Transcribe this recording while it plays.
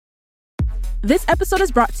This episode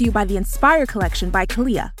is brought to you by the Inspire Collection by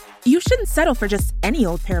Kalia. You shouldn't settle for just any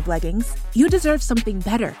old pair of leggings. You deserve something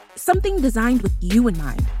better, something designed with you in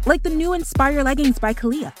mind, like the new Inspire leggings by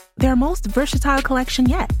Kalia. Their most versatile collection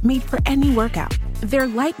yet, made for any workout. They're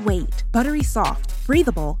lightweight, buttery soft,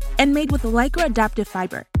 breathable, and made with Lycra adaptive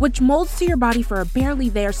fiber, which molds to your body for a barely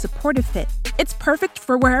there supportive fit. It's perfect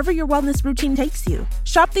for wherever your wellness routine takes you.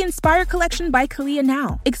 Shop the Inspire Collection by Kalia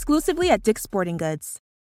now, exclusively at Dick's Sporting Goods.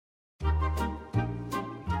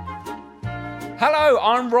 Hello,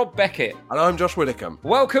 I'm Rob Beckett. And I'm Josh Widdicombe.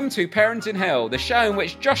 Welcome to Parent in Hell, the show in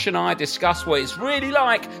which Josh and I discuss what it's really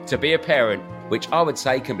like to be a parent, which I would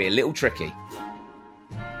say can be a little tricky.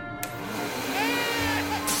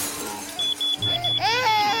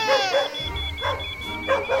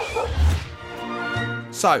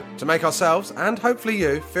 So, to make ourselves, and hopefully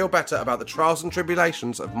you, feel better about the trials and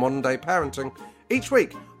tribulations of modern-day parenting, each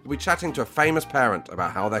week we'll be chatting to a famous parent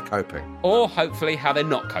about how they're coping. Or hopefully how they're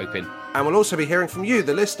not coping. And we'll also be hearing from you,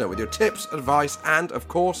 the listener, with your tips, advice, and, of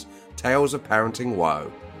course, tales of parenting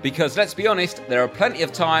woe. Because, let's be honest, there are plenty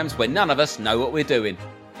of times when none of us know what we're doing.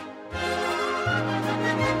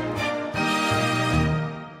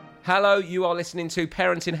 Hello, you are listening to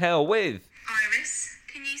Parent in Hell with... Iris,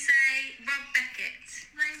 can you say Rob Beckett?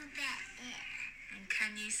 Rob Beckett. And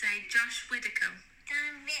can you say Josh Widdicombe?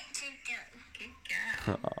 Don't Richard.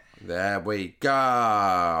 Good girl. There we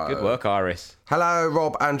go. Good work, Iris. Hello,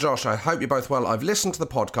 Rob and Josh. I hope you're both well. I've listened to the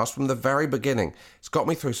podcast from the very beginning. It's got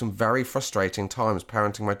me through some very frustrating times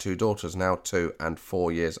parenting my two daughters, now 2 and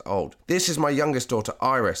 4 years old. This is my youngest daughter,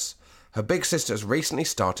 Iris. Her big sister has recently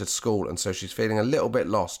started school, and so she's feeling a little bit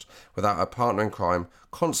lost without her partner in crime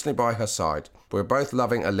constantly by her side. We're both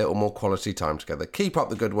loving a little more quality time together. Keep up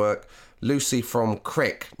the good work. Lucy from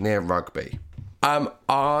Crick, near Rugby.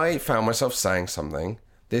 I found myself saying something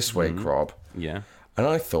this week, Rob. Yeah. And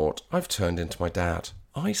I thought, I've turned into my dad.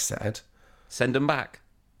 I said... Send them back.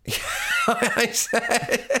 I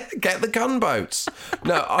said, get the gunboats.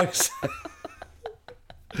 No, I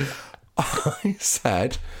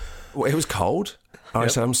said, well, it was cold. I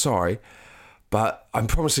said, I'm sorry, but I'm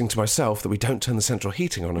promising to myself that we don't turn the central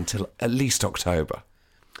heating on until at least October.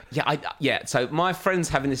 Yeah, so my friend's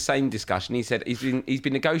having the same discussion. He said he's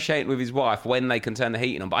been negotiating with his wife when they can turn the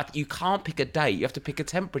heating on, but you can't pick a date. You have to pick a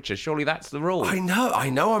temperature. Surely that's the rule. I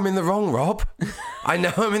know I'm in the wrong, Rob. I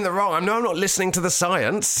know I'm in the wrong. I know I'm not listening to the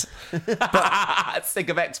science. But sick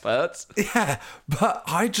of experts. Yeah, but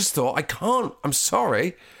I just thought, I can't. I'm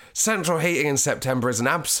sorry. Central heating in September is an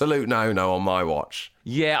absolute no-no on my watch.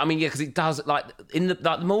 Yeah, because it does,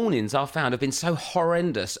 the mornings I've found have been so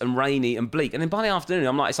horrendous and rainy and bleak. And then by the afternoon,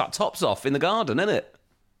 I'm like, it's like tops off in the garden, isn't it?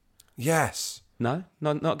 Yes. No?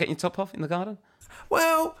 Not getting your top off in the garden?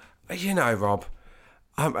 Well, Rob,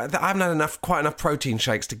 I haven't had quite enough protein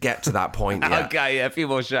shakes to get to that point yet. Okay, yeah, a few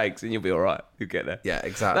more shakes and you'll be all right. You'll get there. Yeah,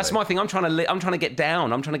 exactly. That's my thing. I'm trying to get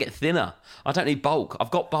down. I'm trying to get thinner. I don't need bulk.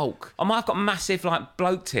 I've got bulk. I've got massive,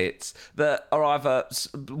 bloke tits that are either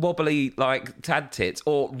wobbly, tad tits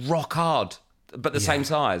or rock hard, but the same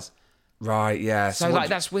size. Right, yeah. So,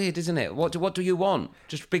 that's weird, isn't it? What do you want?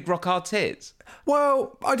 Just big rock hard tits?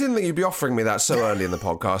 Well, I didn't think you'd be offering me that so early in the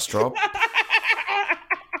podcast, Rob.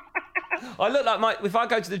 I look like if I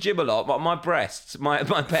go to the gym a lot, my breasts, my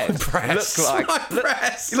pecs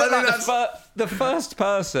look like the first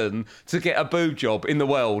person to get a boob job in the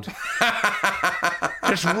world.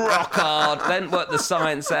 Just rock hard, then work the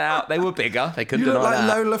science out. They were bigger. They couldn't deny that. You look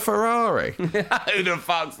like Lola Ferrari. Who the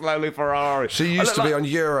fuck's Lola Ferrari? She used to be on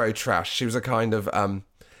Eurotrash. She was a kind of,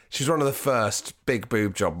 she was one of the first big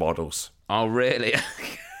boob job models. Oh, really?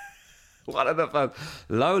 One of the first.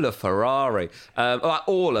 Lola Ferrari. Like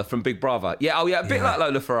Orla from Big Brother. Yeah, a bit like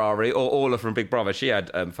Lola Ferrari or Orla from Big Brother. She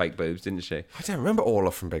had fake boobs, didn't she? I don't remember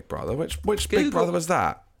Orla from Big Brother. Which Big Brother was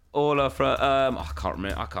that? Orla from... I can't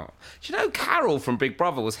remember. Do you know Carol from Big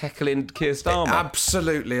Brother was heckling Keir Starmer?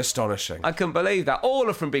 Absolutely astonishing. I couldn't believe that.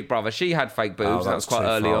 Orla from Big Brother, she had fake boobs. That was quite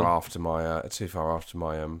early on. Too far after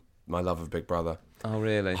my love of Big Brother. Oh,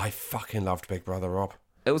 really? I fucking loved Big Brother, Rob.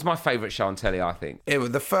 It was my favourite show on telly, I think.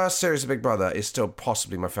 The first series of Big Brother is still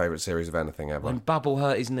possibly my favourite series of anything ever. When Bubble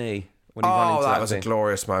hurt his knee. When he ran into that was a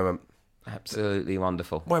glorious moment. Absolutely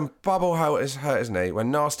wonderful. When Bubble hurt his knee,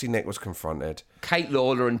 when Nasty Nick was confronted. Kate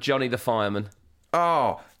Lawler and Johnny the Fireman.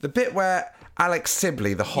 Oh, the bit where Alex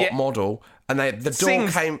Sibley, the hot model, and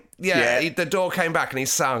the door came back and he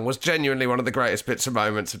sang was genuinely one of the greatest bits of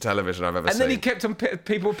moments of television I've ever seen. And then he kept on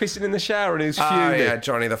people pissing in the shower and he was fuming. Oh, yeah,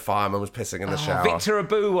 Johnny the Fireman was pissing in the shower. Victor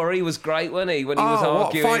Abu, he was great, wasn't he, when he was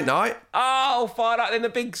arguing? Fight Night? Oh, Fight Night. Then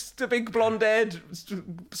the big blonde-haired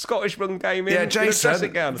Scottishman came in. Yeah, Jason. In a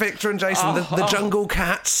dressing gown. Victor and Jason, the Jungle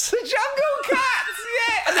Cats. The Jungle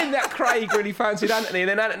Craig really fancied Anthony, and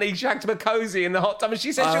then Anthony shagged Makosi in the hot tub, and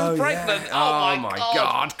she said she was pregnant. Yeah. Oh my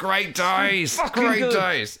God. Great days. Great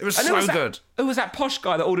days. It was so good. Who was that posh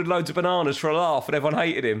guy that ordered loads of bananas for a laugh and everyone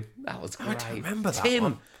hated him? That was great. I don't remember that Tim.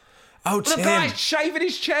 one. Oh, Tim. The guy shaving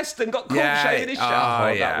his chest and got caught shaving his chest.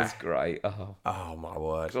 That was great. Oh, my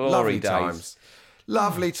word. Glory Lovely days. times.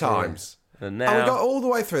 Lovely times. And now... And we got all the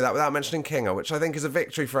way through that without mentioning Kinga, which I think is a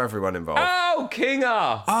victory for everyone involved. Oh,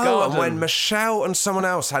 Kinga! Oh, and when Michelle and someone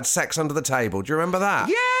else had sex under the table. Do you remember that?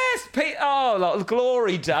 Yes! Like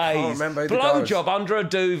glory days. I remember the Blowjob under a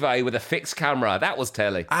duvet with a fixed camera. That was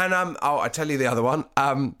telly. And, I tell you the other one.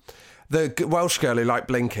 The Welsh girl who liked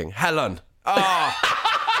blinking. Helen. Oh.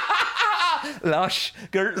 Lush.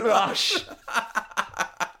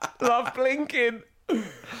 Love blinking.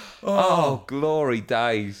 Oh, glory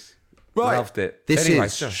days. Right. Loved it. This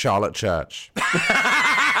is Charlotte Church.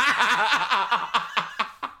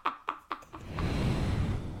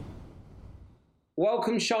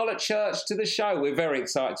 Welcome, Charlotte Church, to the show. We're very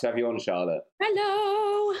excited to have you on, Charlotte.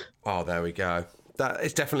 Hello. Oh, there we go. That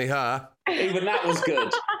is definitely her. Even that was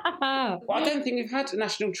good. Well, I don't think we've had a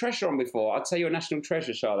National Treasure on before. I'd say you're a National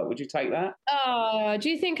Treasure, Charlotte. Would you take that? Oh, do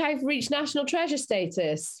you think I've reached National Treasure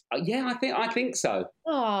status? Yeah, I think so.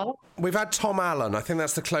 Oh. We've had Tom Allen. I think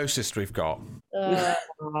that's the closest we've got.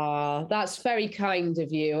 That's very kind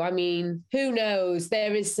of you. I mean, who knows?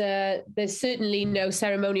 There's certainly no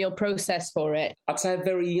ceremonial process for it. I'd say a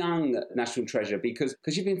very young National Treasure because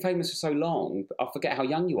you've been famous for so long. I forget how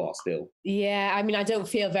young you are still. Yeah, I mean, I don't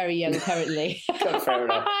feel very young currently. Fair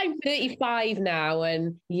enough. I'm 35 now,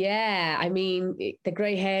 and yeah, I mean, the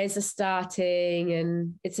grey hairs are starting,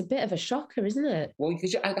 and it's a bit of a shocker, isn't it? Well,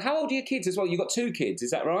 because how old are your kids as well? You've got 2 kids,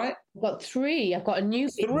 is that right? I've got 3. I've got a new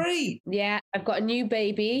 3? Yeah, I've got a new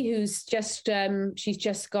baby who's just, she's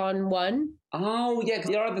just gone 1. Oh, yeah,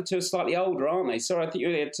 because your other 2 are slightly older, aren't they? Sorry, I think you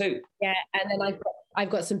only had 2. Yeah, and then I've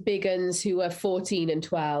got some big uns who are 14 and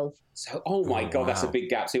 12. So, oh my God, that's a big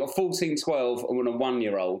gap. So you've got 14, 12 and a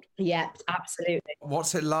 1-year-old. Yeah, absolutely.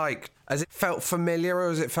 What's it like? Has it felt familiar or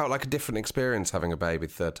has it felt like a different experience having a baby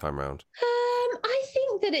third time round? I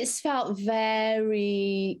think that it's felt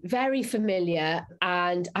very, very familiar.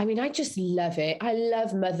 And I mean, I just love it. I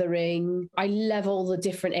love mothering. I love all the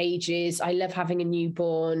different ages. I love having a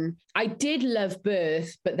newborn. I did love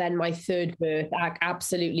birth, but then my third birth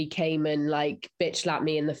absolutely came and like bitch slapped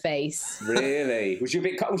me in the face. Really? Was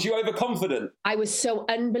you overconfident? I was so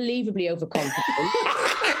unbelievably overconfident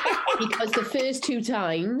because the first 2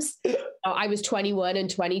 times I was 21 and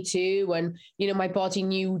 22 and, you know, my body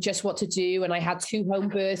knew just what to do. And I had 2 home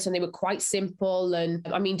births and they were quite simple. And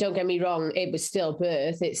I mean, don't get me wrong, it was still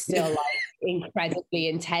birth. It's still like incredibly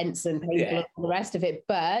intense and painful and all the rest of it.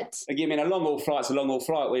 But I mean, a long haul flight's a long haul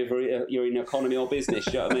flight, whether you're in economy or business,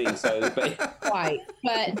 you know what I mean? So, Right.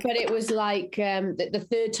 But it was like the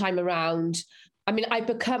third time around, I mean, I've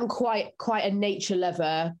become quite a nature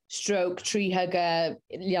lover, stroke tree hugger,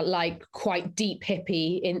 like quite deep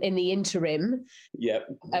hippie in the interim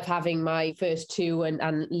of having my first 2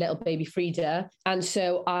 and little baby Frida. And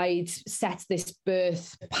so I'd set this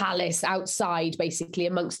birth palace outside, basically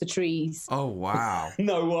amongst the trees. Oh, wow.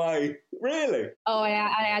 No way. Really? Oh, I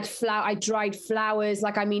had I dried flowers.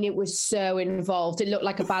 Like, I mean, it was so involved. It looked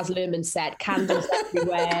like a Baz Luhrmann set, candles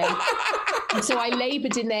everywhere. And so I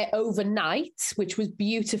laboured in there overnight, which was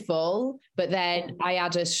beautiful. But then I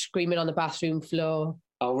had her screaming on the bathroom floor.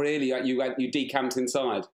 Oh, really? You decamped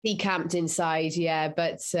inside? Decamped inside, yeah.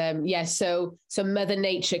 But, so Mother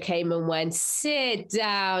Nature came and went, sit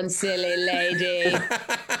down, silly lady.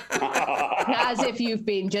 As if you've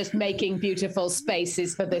been just making beautiful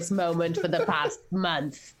spaces for this moment for the past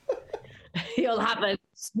month. You'll have a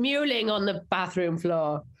mewling on the bathroom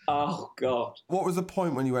floor. Oh, God. What was the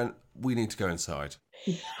point when you went, we need to go inside?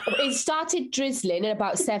 It started drizzling at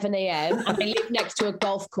about 7 a.m. and I lived next to a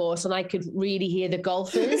golf course and I could really hear the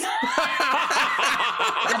golfers.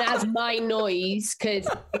 And as my noise, because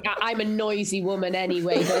I'm a noisy woman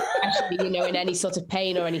anyway, but especially, you know, in any sort of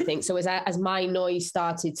pain or anything. So as my noise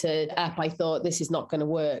started to up, I thought, this is not going to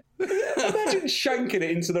work. Imagine shanking it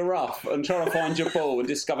into the rough and trying to find your ball and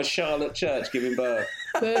discover Charlotte Church giving birth.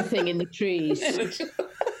 Birthing in the trees.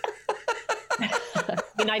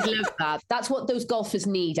 I mean, I'd love that. That's what those golfers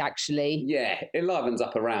need, actually. Yeah, it livens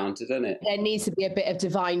up around, doesn't it? There needs to be a bit of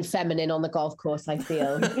divine feminine on the golf course, I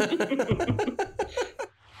feel.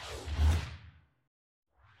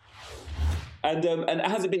 And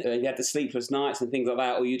has it been, you had the sleepless nights and things like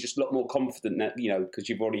that, or you just look more confident, that, you know, because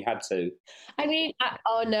you've already had to? I mean,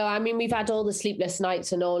 we've had all the sleepless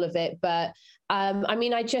nights and all of it, but I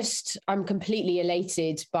mean, I'm completely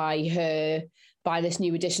elated by her by this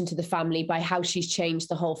new addition to the family, by how she's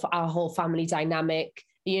changed our whole family dynamic.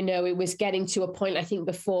 You know, it was getting to a point, I think,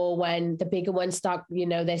 before when the bigger ones start, you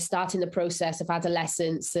know, they're starting the process of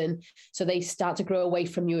adolescence. And so they start to grow away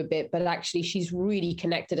from you a bit. But actually, she's really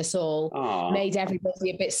connected us all, made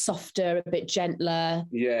everybody a bit softer, a bit gentler.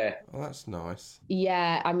 Yeah. Oh, that's nice.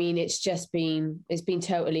 Yeah. I mean, it's been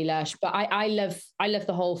totally lush. But I love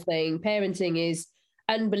the whole thing. Parenting is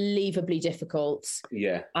unbelievably difficult.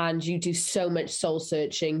 Yeah. And you do so much soul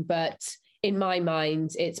searching. But in my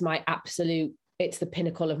mind, it's the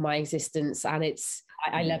pinnacle of my existence, and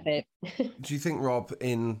I love it. Do you think, Rob,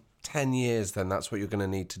 in 10 years then that's what you're going to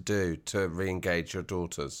need to do to re-engage your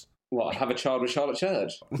daughters? What, have a child with Charlotte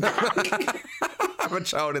Church? Have a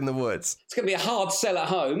child in the woods. It's going to be a hard sell at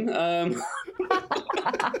home.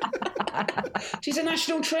 She's a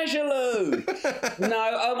national treasure, Lou. No,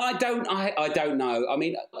 I don't know. I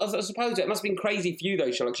mean, I suppose it must have been crazy for you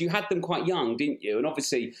though, Charlotte, 'cause you had them quite young, didn't you? And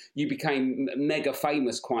obviously you became mega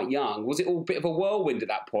famous quite young. Was it all a bit of a whirlwind at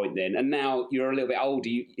that point then? And now you're a little bit older,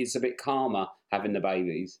 it's a bit calmer having the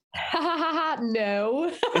babies.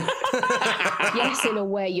 No. Yes, in a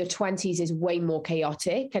way, your 20s is way more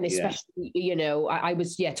chaotic. And especially, you know, I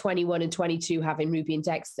was, 21 and 22 having Ruby and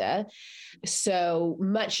Dexter. So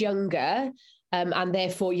much younger. And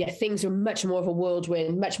therefore, things are much more of a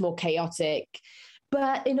whirlwind, much more chaotic.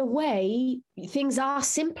 But in a way, things are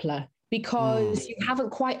simpler because you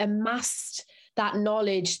haven't quite amassed that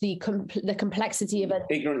knowledge, the complexity of it.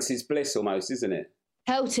 Ignorance is bliss almost, isn't it?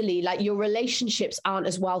 Totally. Like your relationships aren't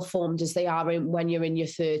as well formed as they are when you're in your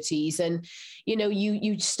 30s. And, you know,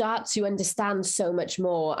 you start to understand so much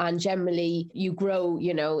more, and generally you grow,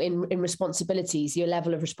 you know, in responsibilities. Your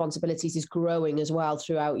level of responsibilities is growing as well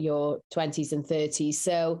throughout your 20s and 30s.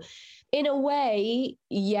 So in a way,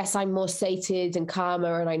 yes, I'm more sated and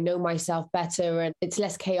calmer and I know myself better and it's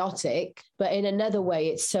less chaotic. But in another way,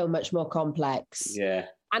 it's so much more complex. Yeah.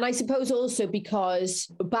 And I suppose also because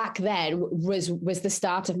back then was the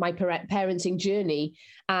start of my parenting journey,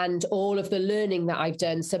 and all of the learning that I've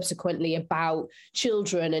done subsequently about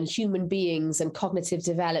children and human beings and cognitive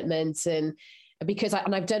development, and because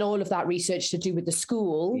I've done all of that research to do with the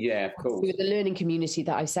school, of course, with the learning community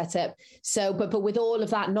that I've set up. So, but with all of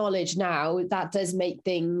that knowledge now, that does make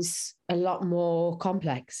things a lot more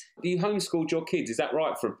complex. You homeschooled your kids, is that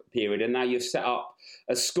right, for a period? And now you've set up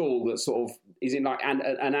a school that sort of is in like an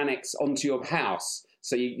annex onto your house.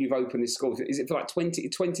 So you've opened this school. Is it for like 20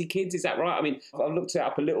 kids? Is that right? I mean, I've looked it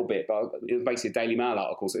up a little bit, but it was basically a Daily Mail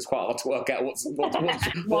article, so it's quite hard to work out what's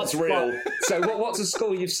real. So what's a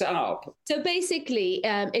school you've set up? So basically,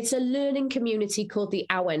 it's a learning community called the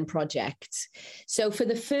Awen Project. So for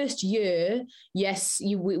the first year, yes,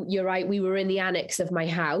 you're right, we were in the annex of my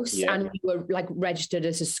house, and we were like registered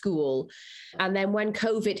as a school. And then when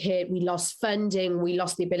COVID hit, we lost funding, we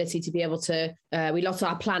lost the ability to be able to, we lost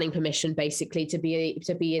our planning permission basically to be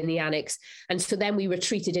in the annex. And so then we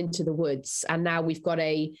retreated into the woods, and now we've got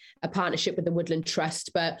a partnership with the Woodland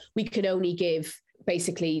Trust, but we can only give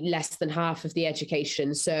basically less than half of the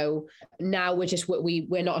education. So now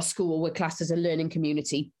we're not a school, we're classed as a learning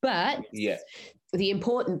community. But the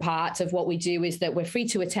important part of what we do is that we're free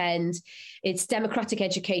to attend. It's democratic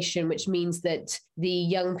education, which means that the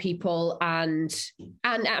young people and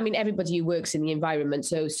I mean, everybody who works in the environment,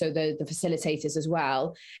 so the facilitators as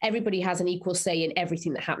well, everybody has an equal say in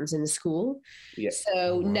everything that happens in the school. Yeah.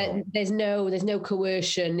 So there's no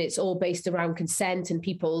coercion. It's all based around consent and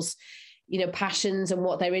people's, you know, passions and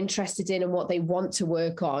what they're interested in and what they want to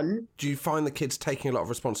work on. Do you find the kids taking a lot of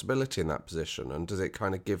responsibility in that position, and does it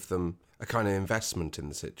kind of give them a kind of investment in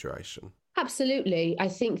the situation? Absolutely. I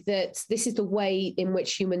think that this is the way in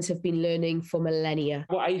which humans have been learning for millennia.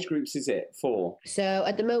 What age groups is it for? So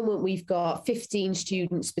at the moment, we've got 15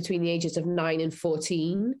 students between the ages of 9 and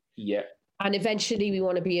 14. Yeah. And eventually we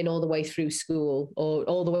want to be in all the way through school, or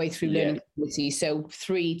all the way through learning community. So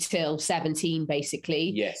 3 till 17,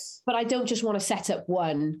 basically. Yes. But I don't just want to set up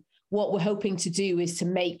one. What we're hoping to do is to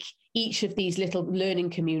make each of these little learning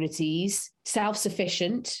communities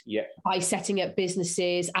self-sufficient by setting up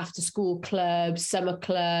businesses, after-school clubs, summer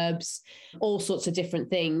clubs, all sorts of different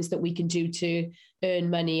things that we can do to earn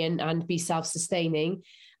money and be self-sustaining.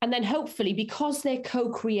 And then hopefully, because they're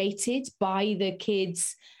co-created by the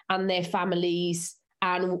kids and their families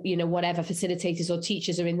and, you know, whatever facilitators or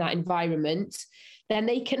teachers are in that environment, then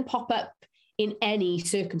they can pop up in any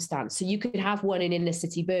circumstance. So you could have one in inner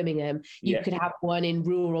city Birmingham, you could have one in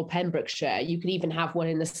rural Pembrokeshire, you could even have one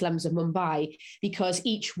in the slums of Mumbai, because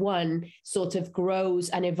each one sort of grows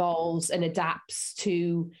and evolves and adapts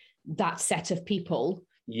to that set of people.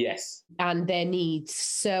 Yes. And their needs.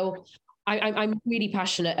 So I'm really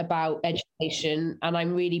passionate about education, and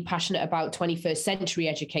I'm really passionate about 21st century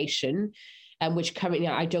education, which currently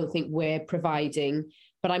I don't think we're providing.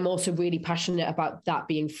 But I'm also really passionate about that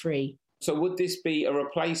being free. So would this be a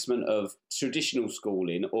replacement of traditional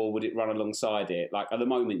schooling, or would it run alongside it? Like at the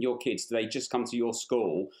moment, your kids, do they just come to your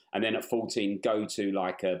school and then at 14 go to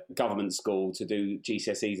like a government school to do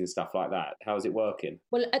GCSEs and stuff like that? How is it working?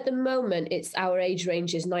 Well, at the moment, it's our age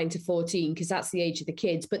range is 9 to 14 because that's the age of the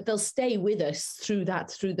kids, but they'll stay with us through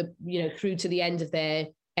to the end of their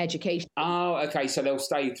education. Oh, okay. So they'll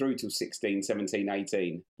stay through till 16, 17,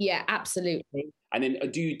 18. Yeah, absolutely. And then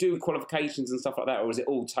do you do qualifications and stuff like that, or is it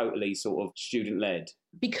all totally sort of student-led?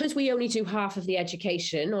 Because we only do half of the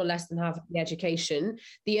education or less than half of the education,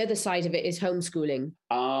 the other side of it is homeschooling.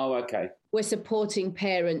 Oh, okay. We're supporting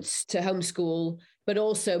parents to homeschool, but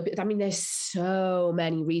also, I mean, there's so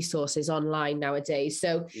many resources online nowadays.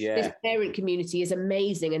 So this parent community is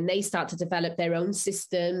amazing, and they start to develop their own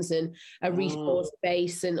systems and a resource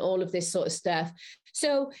base and all of this sort of stuff.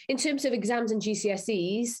 So in terms of exams and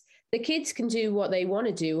GCSEs, the kids can do what they want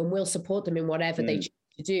to do, and we'll support them in whatever they choose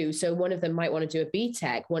to do. So one of them might want to do a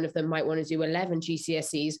BTEC, one of them might want to do 11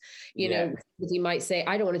 GCSEs. You know, you might say,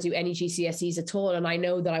 I don't want to do any GCSEs at all, and I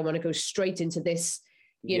know that I want to go straight into this,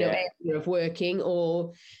 you know, area of working.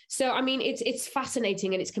 Or so, I mean, it's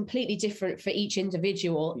fascinating, and it's completely different for each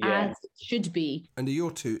individual, as it should be. And do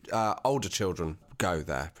your two older children go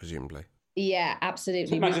there, presumably? Yeah,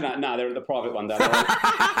 absolutely. Imagine that. No, they're at the private one down there.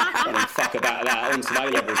 Don't even fuck about that. On some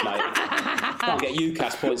A-levels, mate. Can't get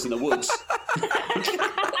UCAS points in the woods. That'd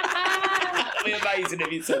be amazing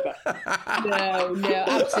if you said that. No,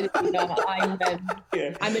 absolutely not.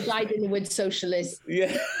 I'm a dyed-in-the-wood socialist.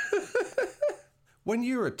 Yeah. When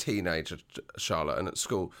you were a teenager, Charlotte, and at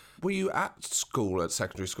school, were you at school, at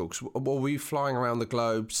secondary school? Or were you flying around the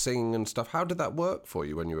globe singing and stuff? How did that work for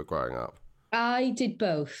you when you were growing up? I did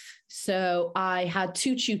both. So I had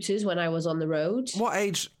 2 tutors when I was on the road. What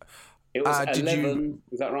age? It was 11.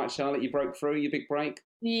 Is that right, Charlotte? You broke through your big break?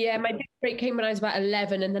 Yeah, my big break came when I was about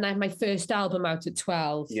 11, and then I had my first album out at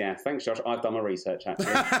 12. Yeah, thanks, Josh. I've done my research,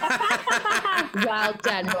 actually. Well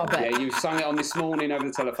done, Robert. Yeah, you sang it on This Morning over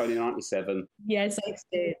the telephone in 97. Yes, I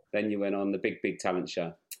did. Then you went on the Big Talent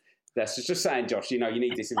Show. That's just saying, Josh, you know, you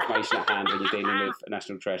need this information at hand when you're dealing with a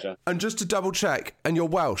national treasure. And just to double check, and you're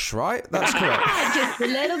Welsh, right? That's correct. Just a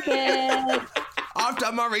little bit. I've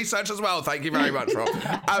done my research as well. Thank you very much, Rob.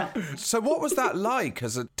 So what was that like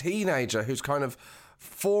as a teenager who's kind of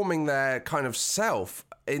forming their kind of self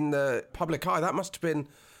in the public eye? That must have been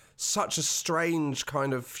such a strange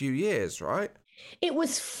kind of few years, right? It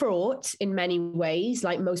was fraught in many ways,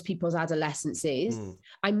 like most people's adolescence is.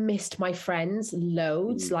 I missed my friends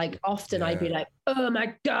loads. Like often I'd be like, oh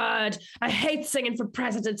my God, I hate singing for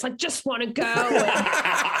presidents. I just want to go.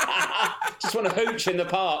 Just want to hooch in the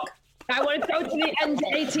park. I want to go to the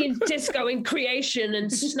N18 disco in Creation and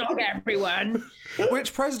snog everyone.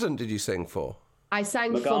 Which president did you sing for? I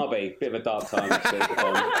sang Mugabe. Bit of a dark time, actually.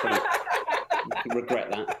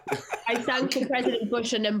 Regret that. I sang for President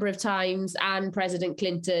Bush a number of times and President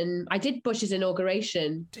Clinton. I did Bush's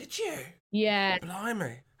inauguration. Did you? Yeah.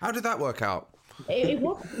 Blimey. How did that work out? It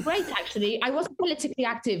was great, actually. I wasn't politically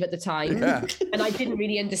active at the time, and I didn't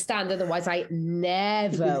really understand. Otherwise, I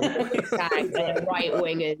never would sang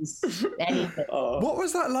right-wingers, anything. What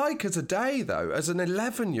was that like as a day, though? As an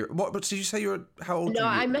 11-year-old? What did you say you were, how old? No,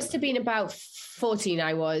 I must have been about 14,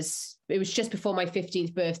 I was. It was just before my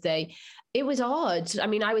 15th birthday. It was odd. I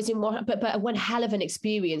mean, I was in but one hell of an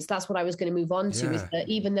experience. That's what I was going to move on to, is that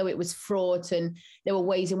even though it was fraught and there were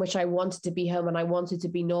ways in which I wanted to be home and I wanted to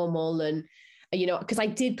be normal, and you know, because I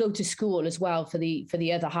did go to school as well for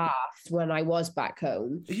the other half when I was back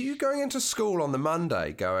home. Are you going into school on the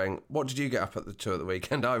Monday going, what did you get up at the 2 at the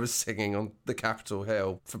weekend? I was singing on the Capitol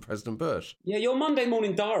Hill for President Bush. Yeah, your Monday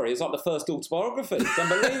morning diary is like the first autobiography. It's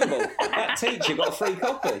unbelievable. That teacher got a free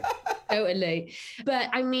copy. Totally. But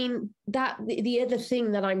I mean, that the other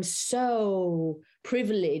thing that I'm so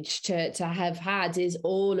privileged to have had is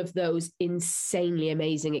all of those insanely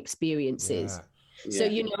amazing experiences. Yeah. So,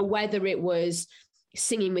 you know, whether it was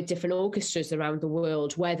singing with different orchestras around the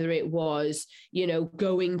world, whether it was, you know,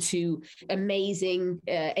 going to amazing,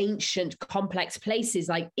 ancient, complex places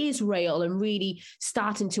like Israel and really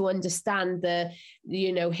starting to understand the,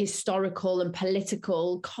 you know, historical and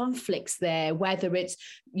political conflicts there, whether it's,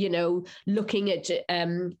 you know, looking at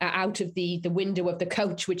out of the window of the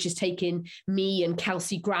coach, which is taking me and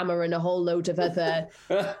Kelsey Grammer and a whole load of other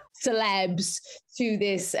celebs to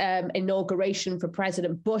this inauguration for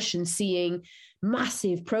President Bush and seeing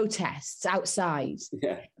massive protests outside.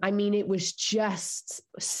 Yeah. I mean, it was just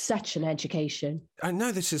such an education. I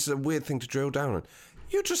know this is a weird thing to drill down on.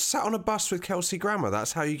 You just sat on a bus with Kelsey Grammer.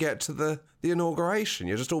 That's how you get to the inauguration.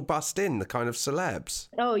 You're just all bussed in, the kind of celebs.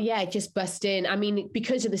 Oh, yeah, just bust in. I mean,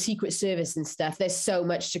 because of the Secret Service and stuff, there's so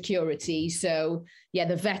much security. So, yeah,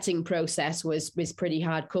 the vetting process was pretty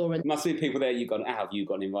hardcore. And must be people there you've gone, how have you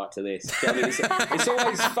got invited to this? You know what I mean? It's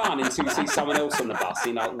always fun until you see someone else on the bus.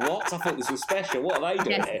 You're like, what? I thought this was special. What are they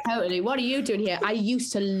doing here? Totally. What are you doing here? I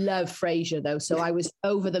used to love Frasier, though, so I was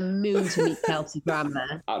over the moon to meet Kelsey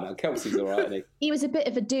Grammer. Oh, no, Kelsey's all right, isn't he? He was a bit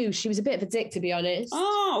of a douche. He was a bit of a dick, to be honest.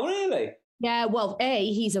 Oh, really? Yeah, well,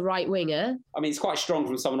 he's a right winger. I mean, it's quite strong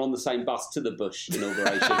from someone on the same bus to the Bush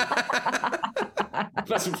inauguration.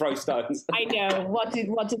 Plus some throw stones. I know. What did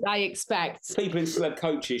I expect? People in celeb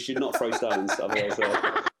coaches should not throw stones, otherwise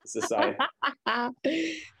it's the same.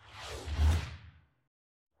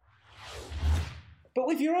 But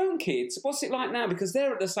with your own kids, what's it like now? Because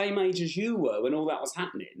they're at the same age as you were when all that was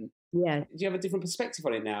happening. Yeah. Do you have a different perspective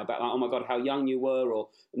on it now about, like, oh my God, how young you were,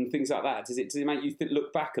 and things like that? Does it make you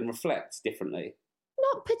look back and reflect differently?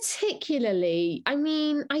 Not particularly. I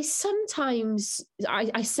mean, I sometimes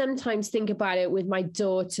think about it with my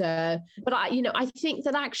daughter, but I think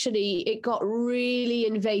that actually it got really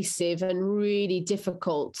invasive and really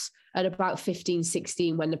difficult at about 15,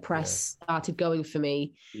 16 when the press started going for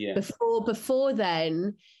me. Yeah. Before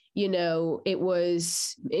then, it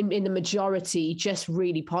was in the majority just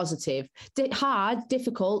really positive. Hard,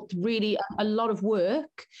 difficult, really a lot of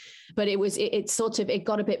work, but it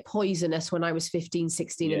got a bit poisonous when I was 15,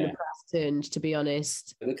 16 and the press turned, to be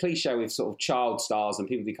honest. The cliche with sort of child stars and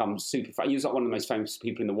people become super famous. He was like one of the most famous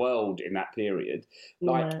people in the world in that period.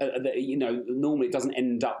 Like, normally it doesn't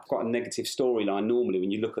end up quite a negative storyline normally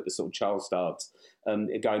when you look at the sort of child stars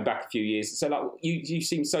going back a few years. So like you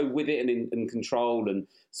seem so with it and in control and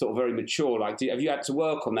sort of very mature. Like, have you had to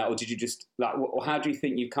work on that, or did you just or how do you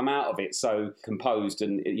think you've come out of it so composed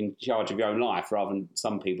and in charge of your own life rather than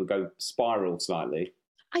some people go spiral slightly?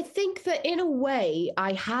 I think that in a way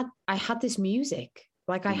I had this music,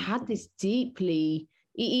 like I had this deeply,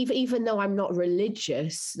 even though I'm not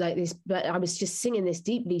religious like this, but I was just singing this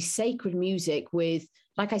deeply sacred music with,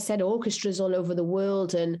 like I said, orchestras all over the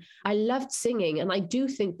world. And I loved singing. And I do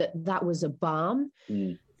think that was a balm.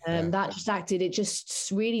 It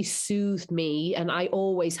just really soothed me. And I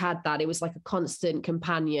always had that. It was like a constant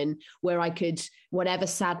companion where I could, whatever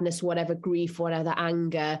sadness, whatever grief, whatever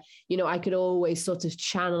anger, I could always sort of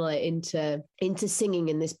channel it into singing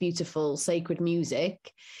in this beautiful sacred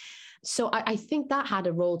music. So I think that had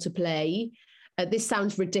a role to play. This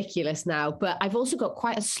sounds ridiculous now, but I've also got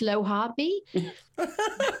quite a slow heartbeat.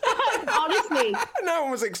 Honestly. No one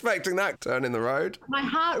was expecting that turn in the road. My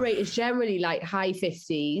heart rate is generally like high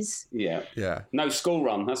 50s. Yeah. Yeah. No school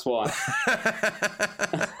run, that's why.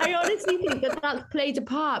 I honestly think that's played a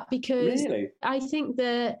part because really? I think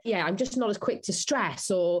I'm just not as quick to stress,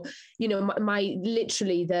 or, my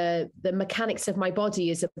literally the mechanics of my body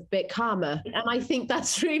is a bit calmer. And I think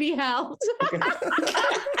that's really helped.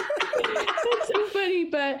 It's so funny,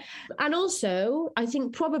 and also I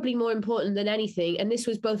think probably more important than anything, and this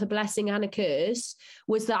was both a blessing and a curse,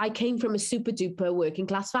 was that I came from a super duper working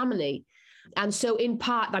class family. And so in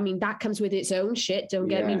part, I mean, that comes with its own shit, don't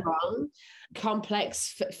get me wrong,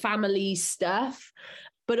 complex family stuff,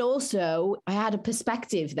 but also I had a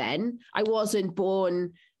perspective then. I wasn't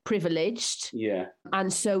born privileged. Yeah.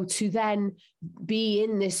 And so to then be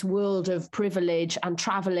in this world of privilege and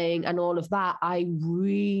traveling and all of that, I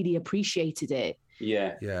really appreciated it.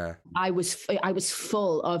 Yeah. Yeah. I was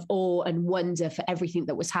full of awe and wonder for everything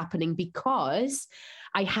that was happening, because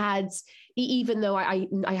I had, even though I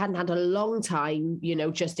hadn't had a long time,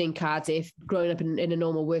 just in Cardiff, growing up in a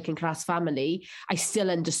normal working class family, I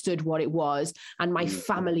still understood what it was. And my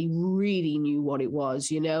family really knew what it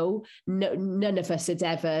was, none of us had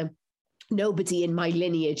ever, nobody in my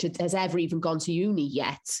lineage has ever even gone to uni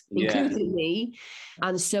yet, including me.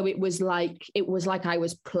 And so it was like I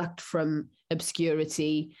was plucked from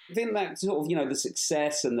obscurity. Didn't that sort of, the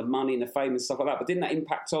success and the money and the fame and stuff like that, but didn't that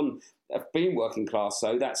impact on being working class?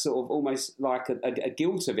 So that's sort of almost like a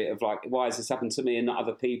guilt of it, of like, why has this happened to me and not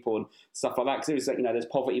other people and stuff like that? Because there is, there's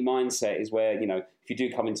poverty mindset is where, if you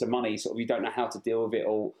do come into money, sort of you don't know how to deal with it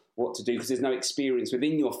or what to do, because there's no experience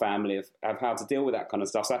within your family of how to deal with that kind of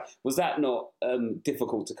stuff. So was that not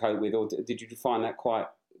difficult to cope with, or did you find that quite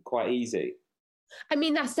easy? I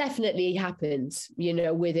mean, that's definitely happened,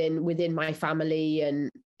 within my family,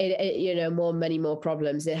 and it, more money, more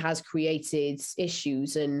problems. It has created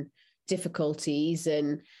issues and difficulties,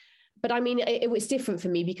 But I mean, it was different for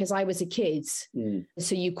me because I was a kid.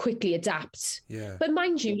 So you quickly adapt. Yeah. But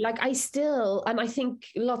mind you, like I still, and I think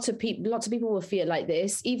lots of people will feel like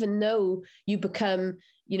this, even though you become,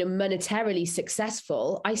 monetarily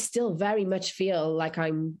successful, I still very much feel like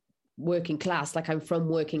I'm working class, like I'm from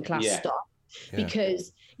working class stock. Yeah.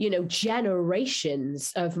 Because,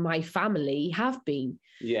 generations of my family have been.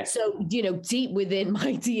 Yeah. So, deep within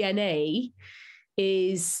my DNA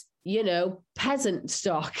is, peasant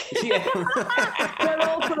stock. Yeah. We're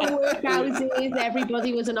all from workhouses.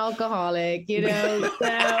 Everybody was an alcoholic,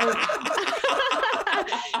 so...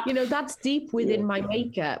 that's deep within my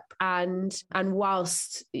makeup, and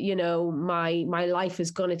whilst my life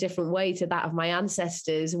has gone a different way to that of my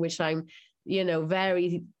ancestors, which I'm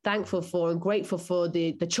very thankful for and grateful for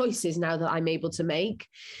the choices now that I'm able to make.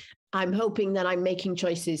 I'm hoping that I'm making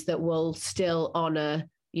choices that will still honor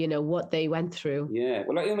what they went through. Yeah,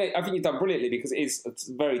 well, I think you've done brilliantly, because it's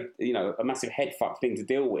very, a massive head fuck thing to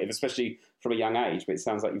deal with, especially from a young age. But it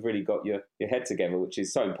sounds like you've really got your head together, which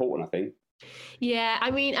is so important, I think. Yeah, I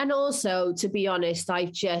mean, and also, to be honest,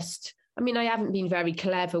 I haven't been very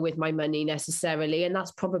clever with my money necessarily. And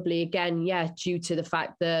that's probably, again, due to the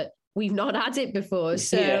fact that we've not had it before.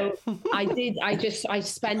 So I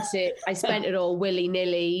spent it all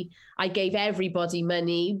willy-nilly. I gave everybody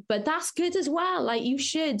money, but that's good as well. Like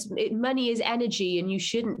money is energy, and you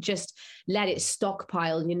shouldn't just let it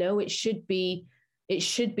stockpile, it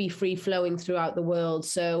should be free flowing throughout the world.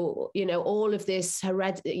 So, all of this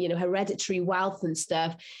hereditary wealth and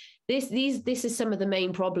stuff, this is some of the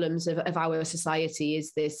main problems of our society,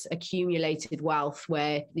 is this accumulated wealth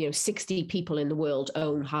where 60 people in the world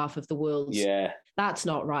own half of the world. Yeah, that's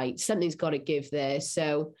not right. Something's got to give there.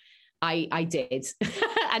 So I did,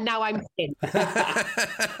 and now I'm in.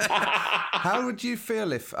 How would you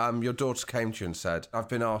feel if your daughter came to you and said, "I've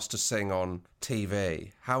been asked to sing on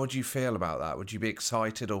TV"? How would you feel about that? Would you be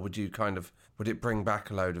excited, or would it bring back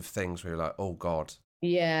a load of things where you're like, "Oh God"?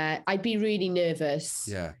 Yeah, I'd be really nervous.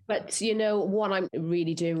 Yeah. But, what I'm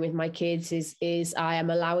really doing with my kids is I am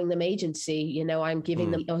allowing them agency. I'm giving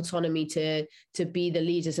them autonomy to be the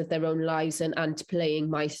leaders of their own lives and playing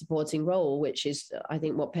my supporting role, which is, I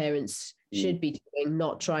think, what parents should be doing,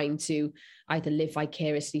 not trying to either live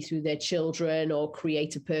vicariously through their children or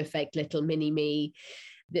create a perfect little mini me.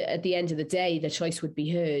 At the end of the day, the choice would be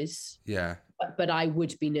hers. Yeah. But I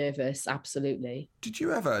would be nervous, absolutely. Did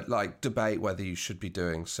you ever debate whether you should be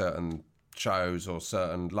doing certain shows or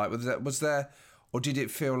certain was there, or did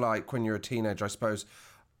it feel like when you're a teenager, I suppose,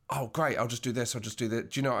 oh great, I'll just do this, I'll just do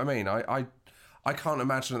that. Do you know what I mean? I can't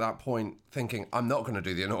imagine at that point thinking I'm not going to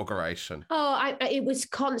do the inauguration. Oh, it was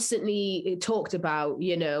constantly talked about,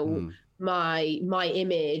 my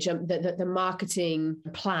image, the marketing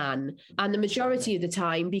plan, and the majority of the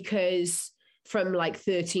time, because from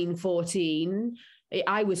 13, 14,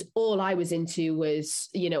 I was into was,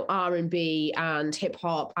 R&B and hip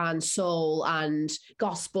hop and soul and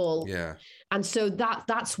gospel. Yeah. And so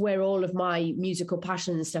that's where all of my musical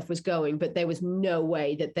passion and stuff was going, but there was no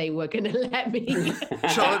way that they were going to let me.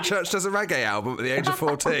 Charlotte Church does a reggae album at the age of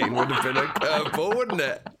 14 would have been a curveball, wouldn't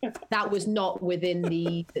it? That was not within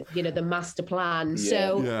the master plan.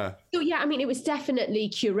 Yeah. So I mean, it was definitely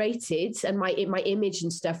curated, and my image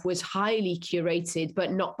and stuff was highly curated,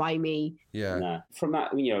 but not by me. Yeah. No. From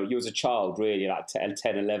that, you as a child, really, 10,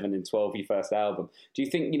 11 and 12, your first album, do you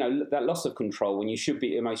think, that loss of control when you should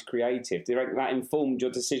be the most creative, do you reckon that informed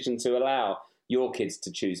your decision to allow your kids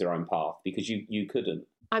to choose their own path because you couldn't?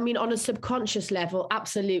 I mean, on a subconscious level,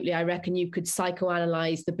 absolutely. I reckon you could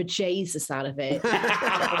psychoanalyze the bejesus out of it.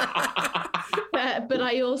 But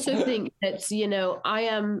I also think that,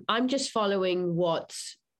 I'm just following what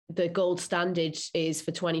the gold standard is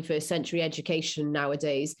for 21st century education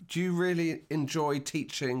nowadays. Do you really enjoy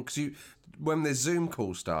teaching? Because when the Zoom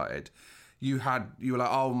call started, you were like,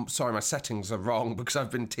 oh, sorry, my settings are wrong because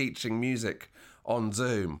I've been teaching music on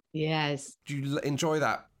Zoom. Yes. Do you enjoy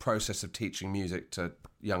that process of teaching music to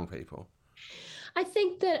young people? I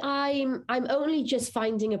think that I'm only just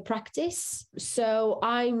finding a practice. So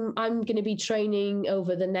I'm going to be training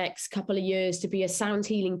over the next couple of years to be a sound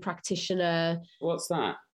healing practitioner. What's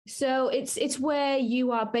that? So it's where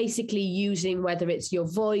you are basically using, whether it's your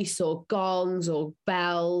voice or gongs or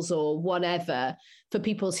bells or whatever, for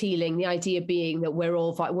people's healing, the idea being that we're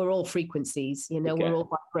all frequencies, we're all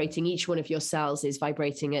vibrating. Each one of your cells is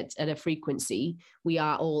vibrating at a frequency. We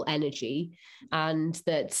are all energy, and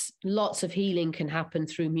that lots of healing can happen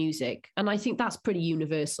through music. And I think that's pretty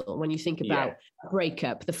universal. When you think about a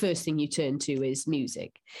breakup, the first thing you turn to is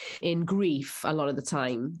music. In grief, a lot of the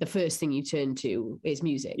time, the first thing you turn to is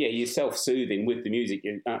music. Yeah, you're self-soothing with the music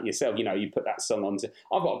yourself. You put that song on.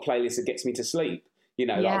 I've got a playlist that gets me to sleep.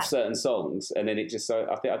 Like certain songs, and then it just. So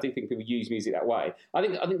I do think people use music that way. I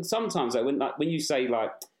think sometimes though, when you say like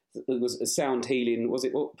it was a sound healing,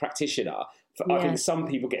 practitioner? I think some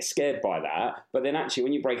people get scared by that, but then actually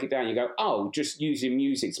when you break it down, you go, oh, just using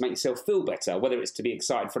music to make yourself feel better, whether it's to be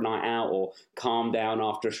excited for a night out or calm down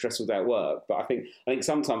after a stressful day at work. But I think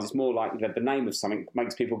sometimes it's more like the name of something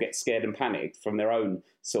makes people get scared and panicked from their own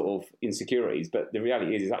sort of insecurities. But the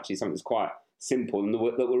reality is it's actually something that's quite simple and the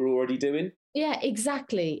work that we're already doing. Yeah,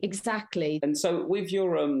 exactly. And so with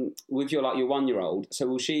your like your 1-year-old, so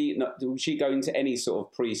will she go into any sort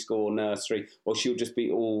of preschool or nursery, or she'll just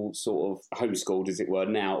be all sort of homeschooled, as it were,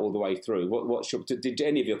 now all the way through? Did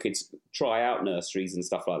any of your kids try out nurseries and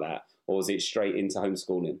stuff like that, or was it straight into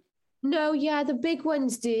homeschooling? No, the big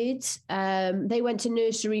ones did. They went to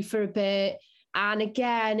nursery for a bit. And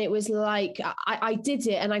again, it was like, I did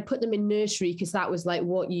it and I put them in nursery because that was like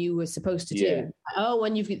what you were supposed to do. Oh,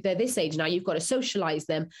 when they're this age now, you've got to socialize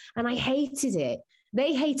them. And I hated it.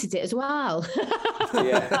 They hated it as well.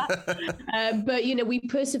 But, we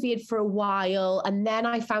persevered for a while. And then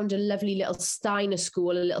I found a lovely little Steiner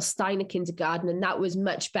school, a little Steiner kindergarten, and that was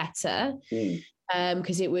much better.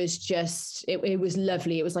 Because it was just, it was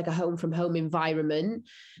lovely. It was like a home from home environment,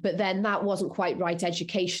 but then that wasn't quite right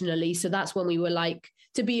educationally. So that's when we were like,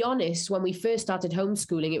 to be honest, when we first started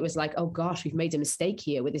homeschooling, it was like, oh gosh, we've made a mistake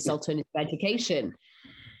here with this alternative education.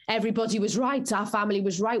 Everybody was right. Our family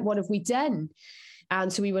was right. What have we done?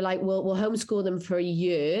 And so we were like, well, we'll homeschool them for a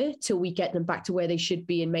year till we get them back to where they should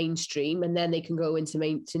be in mainstream. And then they can go into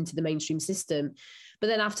the mainstream system. But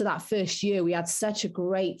then after that first year, we had such a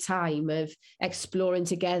great time of exploring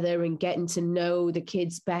together and getting to know the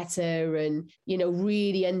kids better and,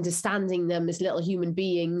 really understanding them as little human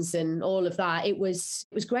beings and all of that. It was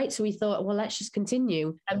great. So we thought, well, let's just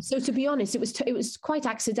continue. So to be honest, it was quite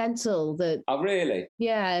accidental that. Oh, really?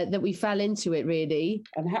 Yeah, that we fell into it, really.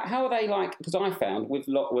 And how are they like? Because I found with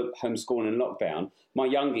homeschooling and lockdown, my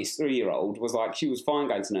youngest 3-year-old was like, she was fine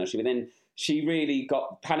going to nursery, but then she really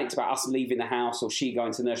got panicked about us leaving the house or she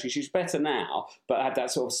going to nursery. She's better now, but had that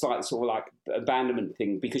sort of slight sort of like abandonment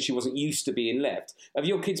thing because she wasn't used to being left. Have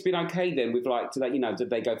your kids been okay then with like, did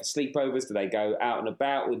they go for sleepovers? Do they go out and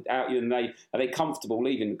about without you? And are they comfortable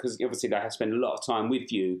leaving? Because obviously they have to spend a lot of time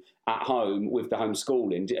with you at home with the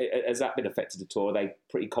homeschooling. Has that been affected at all? Are they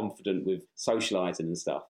pretty confident with socialising and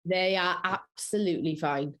stuff? They are absolutely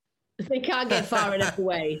fine. They can't get far enough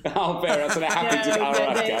away. Oh, fair enough. So they're happy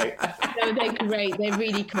No, they're great. They're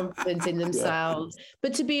really confident in themselves. Yeah.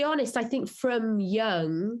 But to be honest, I think from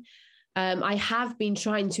young, I have been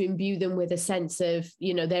trying to imbue them with a sense of,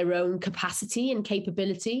 their own capacity and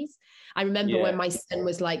capabilities. I remember when my son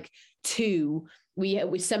was like 2,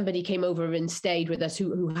 somebody came over and stayed with us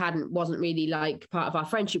who wasn't really like part of our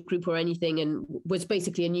friendship group or anything, and was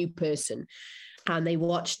basically a new person. And they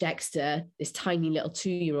watched Dexter, this tiny little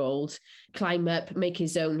 2-year-old, climb up, make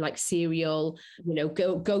his own like cereal,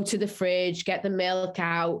 go to the fridge, get the milk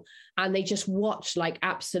out. And they just watched like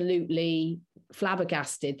absolutely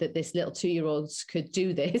flabbergasted that this little 2-year-olds could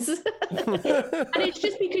do this. And it's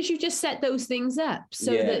just because you just set those things up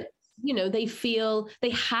so that, they feel they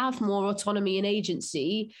have more autonomy and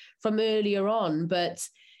agency from earlier on. But,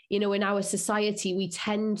 in our society, we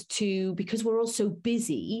tend to, because we're all so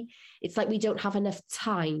busy, it's like we don't have enough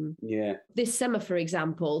time. Yeah. This summer, for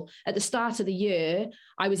example, at the start of the year,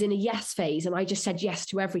 I was in a yes phase and I just said yes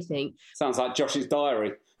to everything. Sounds like Josh's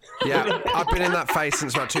diary. Yeah, I've been in that phase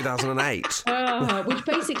since about 2008. Which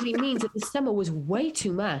basically means that the summer was way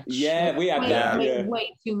too much. Yeah, we had that.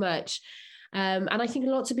 Way too much. And I think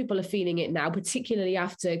lots of people are feeling it now, particularly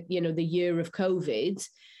after, the year of COVID.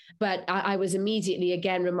 But I was immediately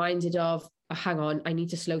again reminded of, hang on, I need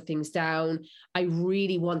to slow things down. I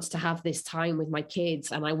really want to have this time with my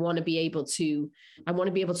kids, and I want to be able to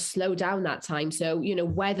slow down that time. So,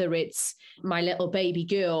 whether it's my little baby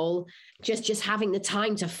girl, just having the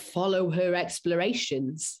time to follow her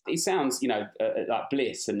explorations. It sounds, like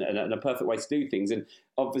bliss and a perfect way to do things. And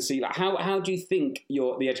obviously, like, how do you think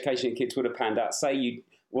the education of kids would have panned out? Say you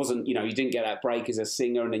didn't get that break as a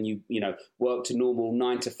singer, and then you worked a normal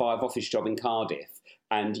 9-to-5 office job in Cardiff,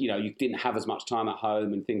 and you didn't have as much time at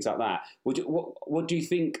home and things like that. What do you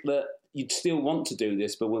think that you'd still want to do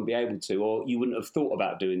this but wouldn't be able to, or you wouldn't have thought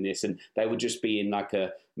about doing this, and they would just be in like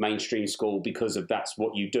a mainstream school because of that's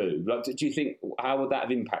what you do. Like, do you think, how would that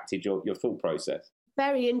have impacted your thought process?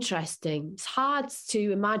 Very interesting. It's hard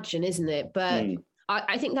to imagine, isn't it? But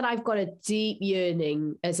I think that I've got a deep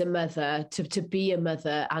yearning as a mother to be a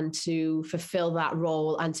mother and to fulfill that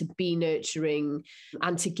role and to be nurturing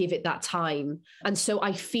and to give it that time. And so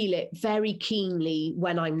I feel it very keenly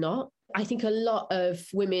when I'm not. I think a lot of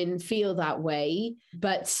women feel that way,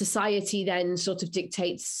 but society then sort of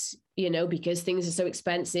dictates, because things are so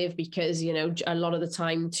expensive, because, a lot of the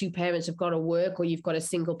time 2 parents have got to work, or you've got a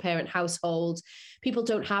single parent household. People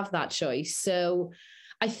don't have that choice. So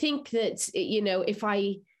I think that, if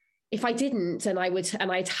I didn't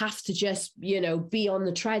and I'd have to just, be on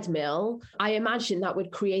the treadmill, I imagine that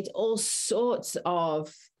would create all sorts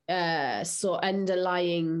of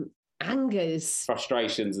underlying angers,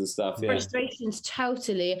 frustrations and stuff. Frustrations,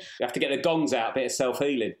 totally. You have to get the gongs out, a bit of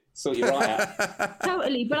self-healing. Sort you right out.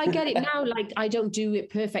 Totally, but I get it now. Like, I don't do it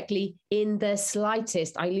perfectly in the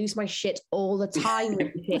slightest. I lose my shit all the time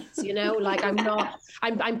with kids, like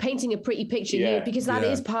I'm painting a pretty picture here, because that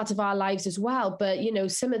is part of our lives as well. But,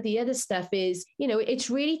 some of the other stuff is, it's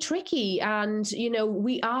really tricky. And,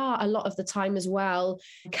 we are a lot of the time as well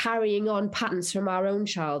carrying on patterns from our own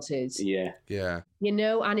childhoods. Yeah.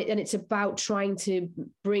 And it's about trying to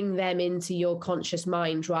bring them into your conscious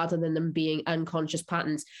mind rather than them being unconscious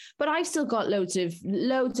patterns. But I've still got loads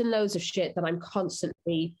and loads of shit that I'm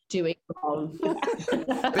constantly doing wrong.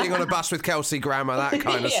 Being on a bus with Kelsey Grammer, that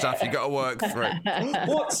kind of stuff you got to work through.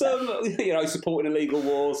 What's supporting illegal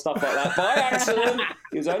wars, stuff like that by accident?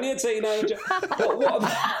 He was only a teenager. But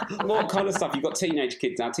what kind of stuff? You've got teenage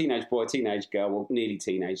kids now, teenage boy, teenage girl, well, nearly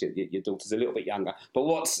teenage. Your daughter's a little bit younger. But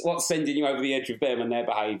what's sending you over the edge with them and their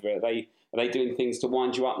behaviour? Are they doing things to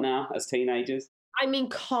wind you up now as teenagers? I mean,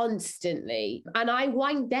 constantly. And I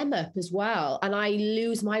wind them up as well. And I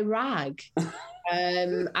lose my rag.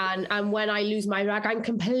 And when I lose my rag, I'm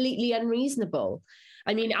completely unreasonable.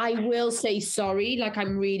 I mean, I will say sorry, like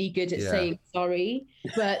I'm really good at saying sorry,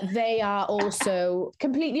 but they are also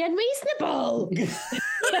completely unreasonable.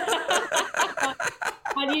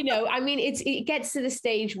 And, I mean, it gets to the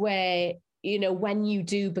stage where, when you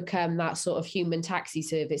do become that sort of human taxi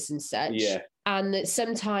service and such, and that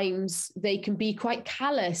sometimes they can be quite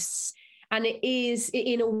callous. And it is,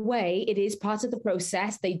 in a way, it is part of the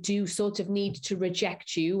process. They do sort of need to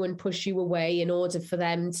reject you and push you away in order for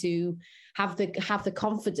them to have the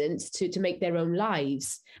confidence to make their own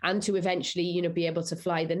lives and to eventually, be able to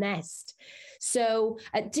fly the nest. So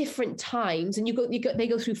at different times, and they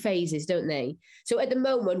go through phases, don't they? So at the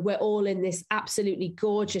moment, we're all in this absolutely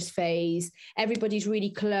gorgeous phase. Everybody's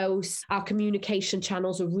really close. Our communication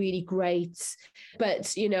channels are really great.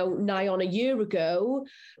 But, nigh on a year ago,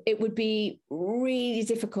 it would be really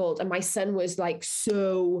difficult. And my son was like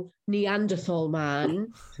so Neanderthal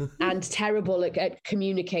man and terrible at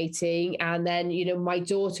communicating. And then, my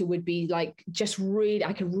daughter would be like,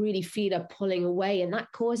 I could really feel her pulling away. And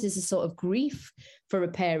that causes a sort of grief for a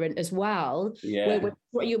parent as well. Yeah.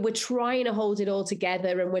 We're trying to hold it all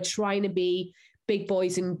together, and we're trying to be big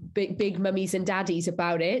boys and big mummies and daddies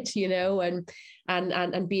about it,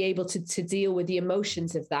 and be able to deal with the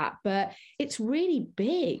emotions of that. But it's really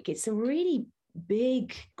big. It's a really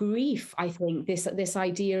big grief, I think, this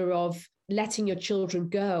idea of letting your children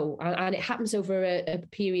go. And it happens over a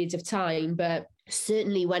period of time, but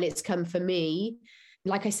certainly when it's come for me,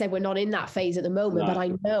 like I said, we're not in that phase at the moment, but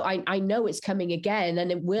I know it's coming again,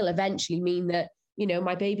 and it will eventually mean that,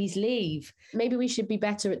 my babies leave. Maybe we should be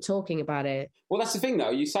better at talking about it. Well, that's the thing,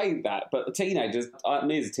 though. You say that, but the teenagers,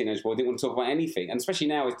 me as a teenage boy, didn't want to talk about anything. And especially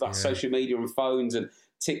now with like social media and phones and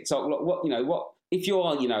TikTok, what if you're,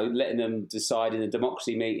 letting them decide in a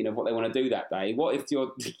democracy meeting of what they want to do that day? What if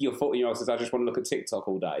your 14-year-old says, I just want to look at TikTok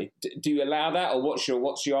all day? Do you allow that? Or what's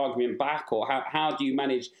your argument back? Or how do you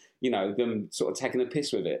manage, them sort of taking a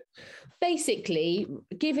piss with it? Basically,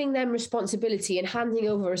 giving them responsibility and handing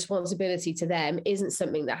over responsibility to them isn't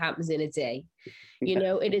something that happens in a day.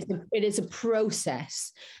 It is a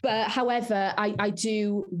process. But however, I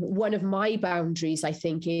do, one of my boundaries, I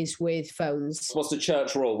think, is with phones. What's the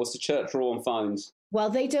church rule? What's the church rule on phones?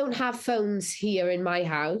 Well, they don't have phones here in my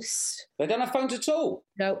house. They don't have phones at all?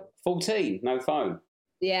 No. 14, no phone.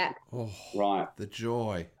 Yeah. Oh, right. The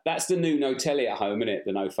joy. That's the new no telly at home, isn't it?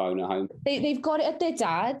 The no phone at home. They've got it at their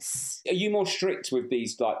dad's. Are you more strict with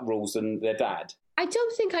these rules than their dad? I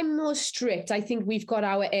don't think I'm more strict. I think we've got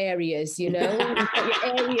our areas, You've got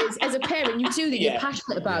your areas. As a parent, you do that you're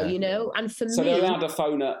passionate about, And for me... So they're allowed to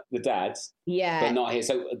phone at the dad's? Yeah. But not here.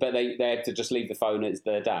 So, but they have to just leave the phone at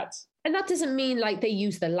their dad's? And that doesn't mean like they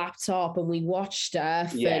use the laptop and we watch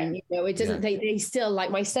stuff. Yeah. And, you know, it doesn't, they still, like,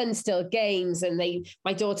 my son still games and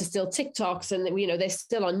my daughter still TikToks and, you know, they're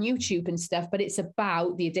still on YouTube and stuff, but it's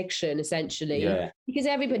about the addiction essentially, because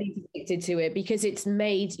everybody's addicted to it, because it's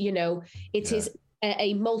made, you know, it is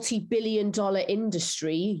a multi-billion-dollar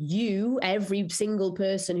industry. Every single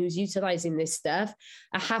person who's utilizing this stuff,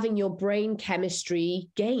 are having your brain chemistry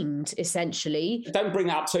gamed, essentially. Don't bring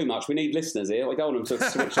that up too much. We need listeners here. We don't want them to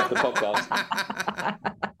switch up the podcast.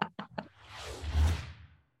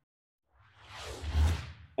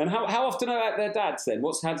 And how often are their dads then?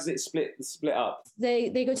 How does it split up?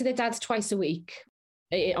 They go to their dads twice a week,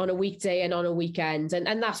 on a weekday and on a weekend,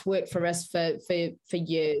 and that's worked for us for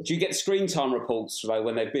years. Do you get screen time reports like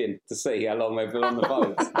when they've been to see how long they've been on the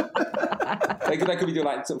phone? they could be doing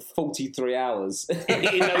like 43 hours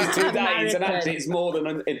in those 2 days, and actually it's more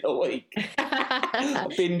than in a week.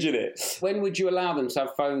 Binging it. When would you allow them to have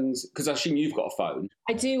phones? Because I assume you've got a phone.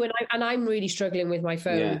 I do, and I'm really struggling with my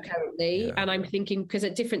phone currently, and I'm thinking, because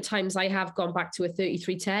at different times I have gone back to a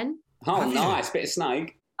 3310. Oh, nice, bit of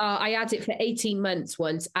snake. I had it for 18 months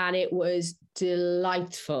once, and it was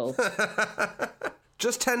delightful.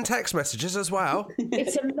 Just 10 text messages as well.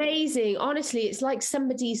 It's amazing. Honestly, it's like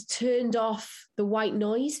somebody's turned off the white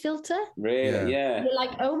noise filter. Really? Yeah. You're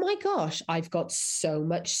like, oh my gosh, I've got so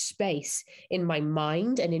much space in my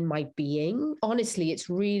mind and in my being. Honestly, it's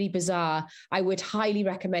really bizarre. I would highly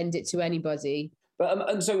recommend it to anybody. But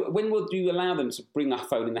and so when would you allow them to bring a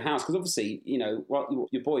phone in the house? Because obviously, you know,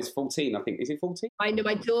 your boy's 14, I think. Is he 14? I know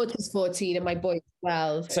my daughter's 14 and my boy's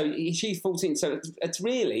 12. So she's 14. So it's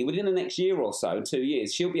really, within the next year or so, 2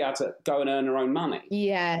 years, she'll be able to go and earn her own money.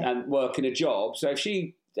 Yeah. And work in a job. So if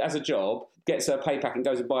she has a job, gets her pay pack and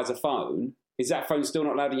goes and buys a phone, is that phone still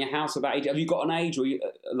not allowed in your house at that age? Have you got an age where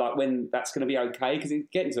like when that's going to be okay? Because it's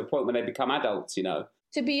getting to a point when they become adults, you know.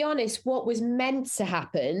 To be honest, what was meant to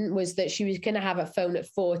happen was that she was going to have a phone at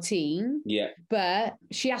 14. Yeah. But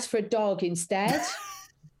she asked for a dog instead.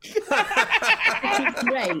 Which is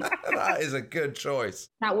great. That is a good choice.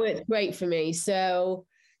 That worked great for me. So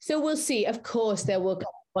we'll see. Of course, there will come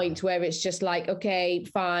a point where it's just like, okay,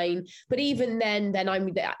 fine. But even then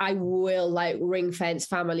I will like ring fence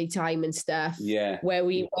family time and stuff. Yeah. Where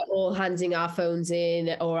we were all handing our phones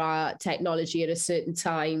in or our technology at a certain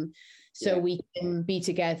time. So we can be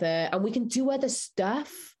together and we can do other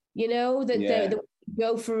stuff, you know, that we can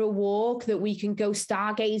go for a walk, that we can go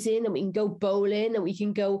stargazing, and we can go bowling, and we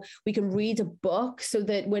can read a book, so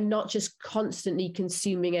that we're not just constantly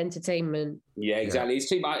consuming entertainment. Yeah, exactly. It's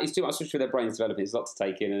too much, especially with their brains developing. It's a lot to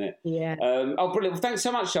take in, isn't it? Yeah. Oh, brilliant. Well, thanks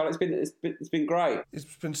so much, Charlotte. It's been great.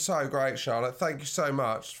 It's been so great, Charlotte. Thank you so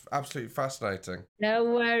much. Absolutely fascinating. No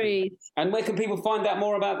worries. And where can people find out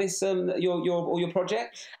more about this, your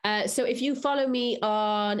project? So if you follow me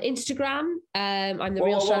on Instagram, I'm the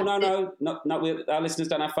real Charlotte. No, our listeners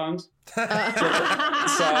don't have phones. So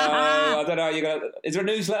I don't know. Is there a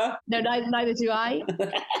newsletter? No, neither do I.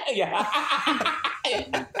 Yeah.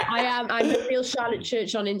 I'm the real Charlotte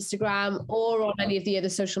Church on Instagram or on any of the other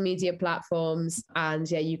social media platforms, and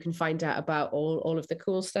you can find out about all of the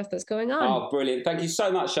cool stuff that's going on. Oh, brilliant. Thank you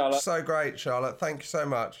so much, Charlotte. So great, Charlotte. Thank you so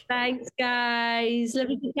much. Thanks, guys.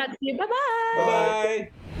 Lovely to chat to you. Bye-bye.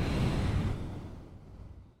 Bye.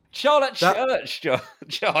 Charlotte Church, John.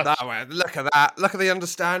 Look at that. Look at the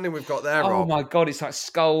understanding we've got there, Rob. Oh, my God. It's like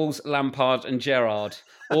Scholes, Lampard and Gerrard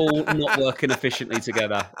all not working efficiently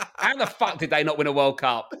together. How the fuck did they not win a World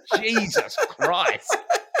Cup? Jesus Christ.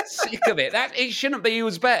 Sick of it. It shouldn't be who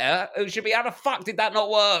was better. It should be, how the fuck did that not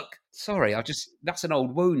work? Sorry, that's an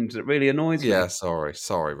old wound that really annoys me. Yeah, sorry,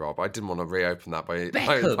 Rob. I didn't want to reopen that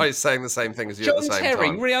by saying the same thing as you John at the same Terry,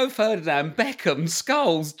 time. Rio Ferdinand, Beckham,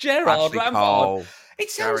 Scholes, Gerrard, Ashley Lampard. Cole,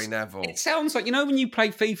 Gary Neville. It sounds like, you know, when you play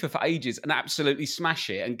FIFA for ages and absolutely smash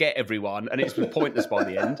it and get everyone, and it's pointless by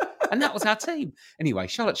the end. And that was our team. Anyway,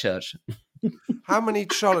 Charlotte Church. How many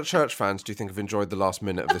Charlotte Church fans do you think have enjoyed the last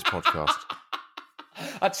minute of this podcast?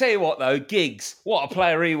 I tell you what, though, Giggs, what a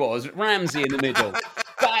player he was. Ramsey in the middle.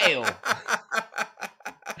 Bale.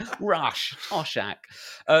 Rush. Oshak.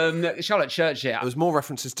 Charlotte Church, yeah. There was more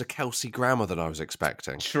references to Kelsey Grammer than I was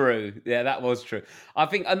expecting. True. Yeah, that was true. I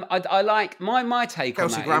think I like my take on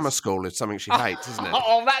that. Kelsey Grammar School is something she hates, isn't it?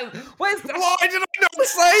 Oh, why did I not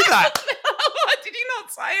say that? Why did you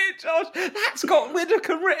not say it, Josh? That's got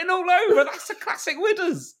Whittaker written all over. That's a classic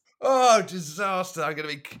Whitters. Oh, disaster.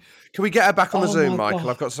 Can we get her back on the Zoom, Michael? God.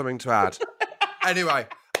 I've got something to add. Anyway,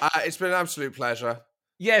 it's been an absolute pleasure.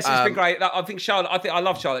 Yes, it's been great. I think I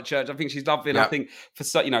love Charlotte Church. I think she's lovely. And I think for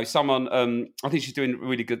someone, I think she's doing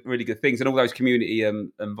really good things. And all those community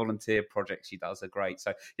and volunteer projects she does are great.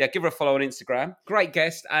 So yeah, give her a follow on Instagram. Great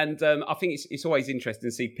guest, and I think it's always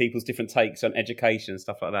interesting to see people's different takes on education and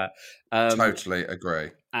stuff like that. Totally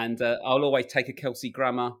agree. And I'll always take a Kelsey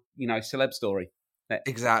Grammer, celeb story.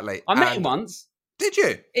 Exactly. I met him once. Did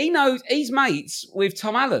you? He's mates with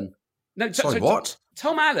Tom Allen. No, Sorry, what?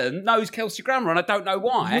 Tom Allen knows Kelsey Grammer, and I don't know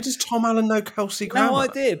why. What does Tom Allen know Kelsey Grammer? No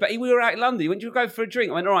idea, but we were out in London. He went, "Do you go for a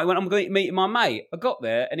drink?" I went, "All right." I'm going to meet my mate. I got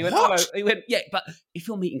there, and he went, "What?" "Hello." He went, "Yeah, but if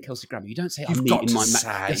you're meeting Kelsey Grammer, you don't say You've I'm got meeting to my say,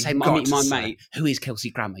 mate. You say you've I'm got meeting my to mate. Who is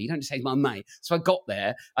Kelsey Grammer? You don't just say my mate." So I got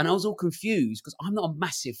there, and I was all confused because I'm not a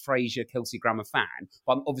massive Frasier Kelsey Grammer fan,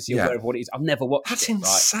 but I'm obviously aware of what it is. I've never watched That's it.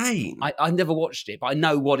 insane. Right? I never watched it, but I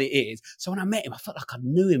know what it is. So when I met him, I felt like I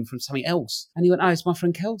knew him from something else. And he went, "Oh, it's my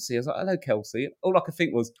friend Kelsey." I was like, "Hello, Kelsey." All I could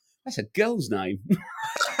think was, that's a girl's name.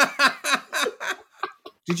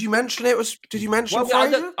 Did you mention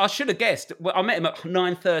Fraser? I should have guessed. Well, I met him at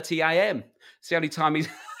 9:30 a.m. It's the only time he's...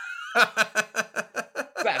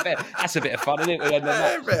 That's a bit of fun, isn't it?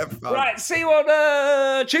 A bit of fun. Right, see you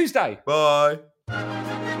on Tuesday. Bye.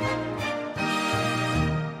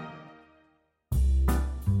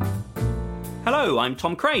 Hello, I'm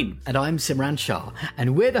Tom Crane. And I'm Simran Shah,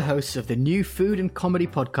 and we're the hosts of the new food and comedy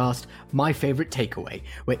podcast, My Favourite Takeaway,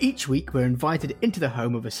 where each week we're invited into the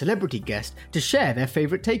home of a celebrity guest to share their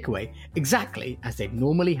favourite takeaway, exactly as they'd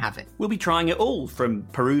normally have it. We'll be trying it all, from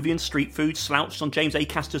Peruvian street food slouched on James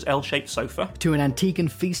Acaster's L-shaped sofa, to an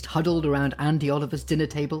Antiguan feast huddled around Andy Oliver's dinner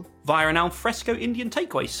table, via an alfresco Indian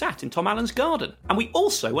takeaway sat in Tom Allen's garden. And we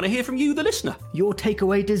also want to hear from you, the listener. Your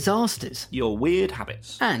takeaway disasters. Your weird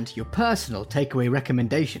habits. And your personal takeaway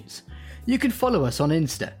recommendations. You can follow us on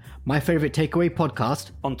Insta, My Favourite Takeaway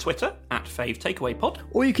Podcast, on Twitter @FaveTakeawayPod,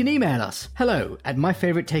 or you can email us,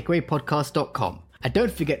 hello@myfavouriteTakeawayPodcast.com. And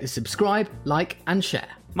don't forget to subscribe, like and share.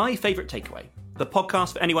 My Favourite Takeaway, the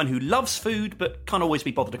podcast for anyone who loves food but can't always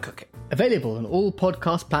be bothered to cook it. Available on all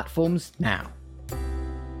podcast platforms now.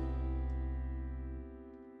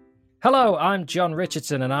 Hello, I'm John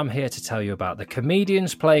Richardson, and I'm here to tell you about the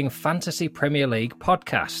Comedians Playing Fantasy Premier League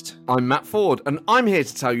podcast. I'm Matt Ford, and I'm here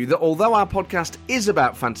to tell you that although our podcast is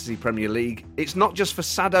about Fantasy Premier League, it's not just for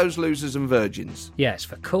saddos, losers and virgins. Yeah, it's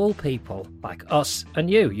for cool people like us and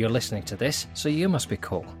you. You're listening to this, so you must be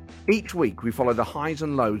cool. Each week we follow the highs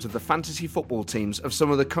and lows of the fantasy football teams of some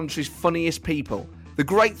of the country's funniest people. The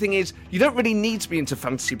great thing is, you don't really need to be into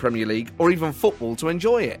Fantasy Premier League or even football to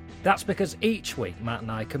enjoy it. That's because each week Matt and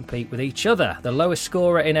I compete with each other, the lowest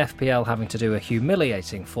scorer in FPL having to do a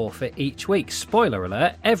humiliating forfeit each week. Spoiler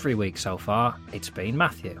alert, every week so far, it's been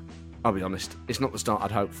Matthew. I'll be honest, it's not the start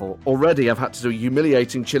I'd hoped for. Already I've had to do a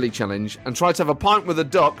humiliating chili challenge and tried to have a pint with a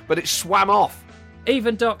duck, but it swam off.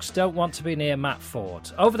 Even ducks don't want to be near Matt Ford.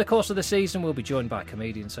 Over the course of the season, we'll be joined by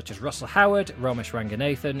comedians such as Russell Howard, Romesh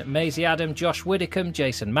Ranganathan, Maisie Adam, Josh Widdicombe,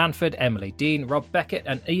 Jason Manford, Emily Dean, Rob Beckett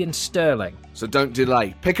and Ian Sterling. So don't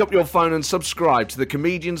delay. Pick up your phone and subscribe to the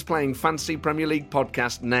Comedians Playing Fantasy Premier League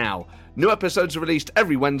podcast now. New episodes are released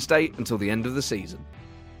every Wednesday until the end of the season.